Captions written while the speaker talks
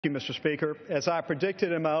Thank you, Mr. Speaker. As I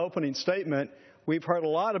predicted in my opening statement, we've heard a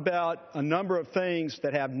lot about a number of things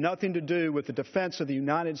that have nothing to do with the defense of the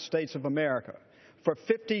United States of America. For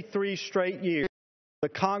 53 straight years, the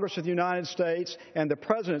Congress of the United States and the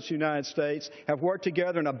President of the United States have worked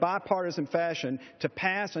together in a bipartisan fashion to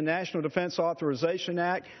pass a National Defense Authorization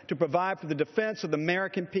Act to provide for the defense of the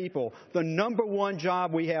American people, the number one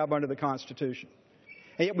job we have under the Constitution.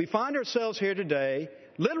 And yet we find ourselves here today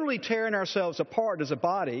literally tearing ourselves apart as a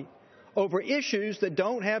body over issues that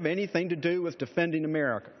don't have anything to do with defending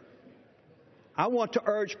America. I want to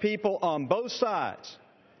urge people on both sides,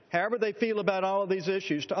 however they feel about all of these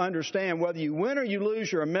issues, to understand whether you win or you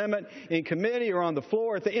lose your amendment in committee or on the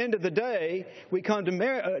floor, at the end of the day, we come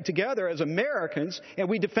together as Americans and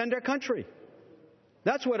we defend our country.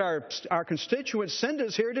 That's what our constituents send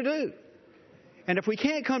us here to do. And if we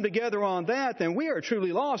can't come together on that, then we are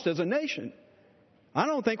truly lost as a nation. I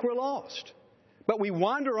don't think we're lost. But we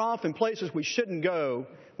wander off in places we shouldn't go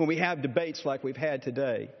when we have debates like we've had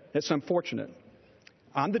today. It's unfortunate.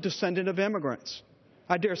 I'm the descendant of immigrants.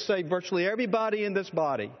 I dare say virtually everybody in this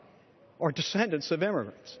body are descendants of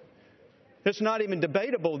immigrants. It's not even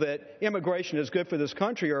debatable that immigration is good for this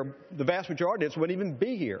country, or the vast majority of us wouldn't even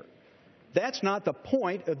be here. That's not the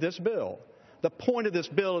point of this bill. The point of this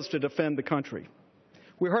bill is to defend the country.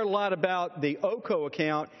 We heard a lot about the OCO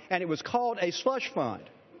account, and it was called a slush fund.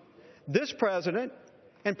 This president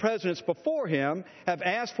and presidents before him have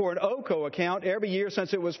asked for an OCO account every year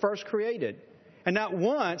since it was first created. And not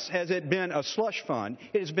once has it been a slush fund.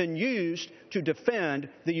 It has been used to defend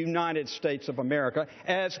the United States of America,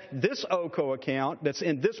 as this OCO account that's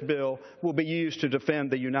in this bill will be used to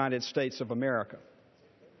defend the United States of America.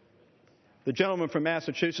 The gentleman from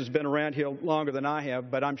Massachusetts has been around here longer than I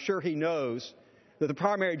have, but I'm sure he knows that the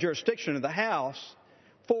primary jurisdiction of the House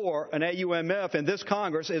for an AUMF in this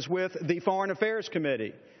Congress is with the Foreign Affairs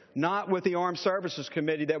Committee, not with the Armed Services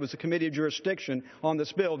Committee that was the committee of jurisdiction on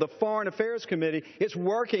this bill. The Foreign Affairs Committee is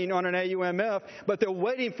working on an AUMF, but they're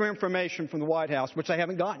waiting for information from the White House, which they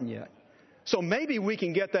haven't gotten yet. So maybe we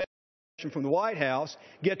can get that information from the White House,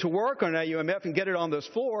 get to work on an AUMF, and get it on this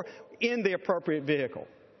floor in the appropriate vehicle.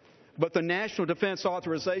 But the National Defense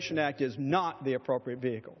Authorization Act is not the appropriate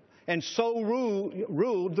vehicle. And so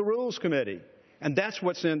ruled the Rules Committee. And that's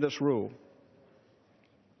what's in this rule.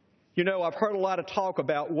 You know, I've heard a lot of talk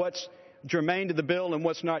about what's germane to the bill and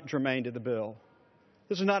what's not germane to the bill.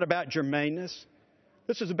 This is not about germaneness.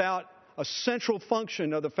 This is about a central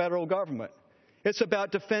function of the federal government. It's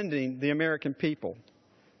about defending the American people.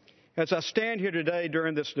 As I stand here today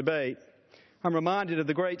during this debate, I'm reminded of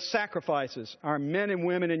the great sacrifices our men and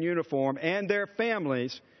women in uniform and their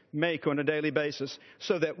families make on a daily basis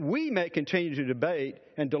so that we may continue to debate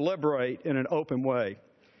and deliberate in an open way.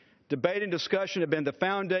 Debate and discussion have been the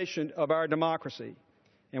foundation of our democracy,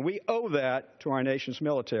 and we owe that to our nation's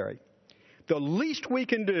military. The least we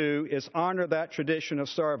can do is honor that tradition of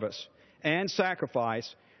service and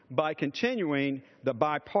sacrifice by continuing the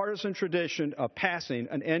bipartisan tradition of passing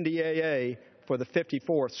an NDAA for the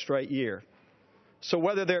 54th straight year. So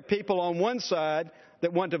whether there are people on one side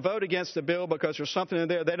that want to vote against the bill because there's something in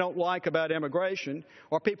there they don't like about immigration,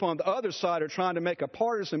 or people on the other side are trying to make a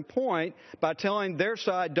partisan point by telling their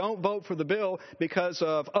side don't vote for the bill because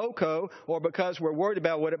of OCO or because we're worried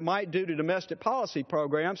about what it might do to domestic policy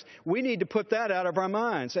programs, we need to put that out of our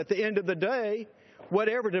minds. At the end of the day,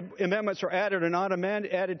 whatever amendments are added or not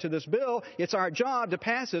added to this bill, it's our job to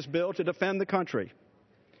pass this bill to defend the country.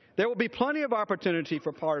 There will be plenty of opportunity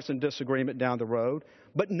for partisan disagreement down the road,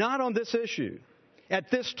 but not on this issue. At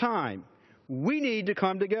this time, we need to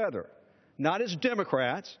come together, not as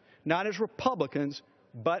Democrats, not as Republicans,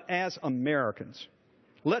 but as Americans.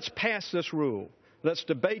 Let's pass this rule. Let's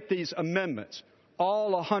debate these amendments,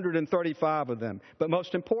 all 135 of them. But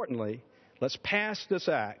most importantly, let's pass this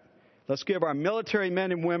act. Let's give our military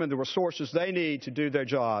men and women the resources they need to do their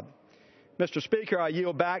job. Mr. Speaker, I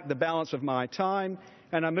yield back the balance of my time,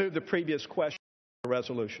 and I move the previous question to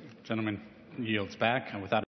resolution. Gentleman yields back. Without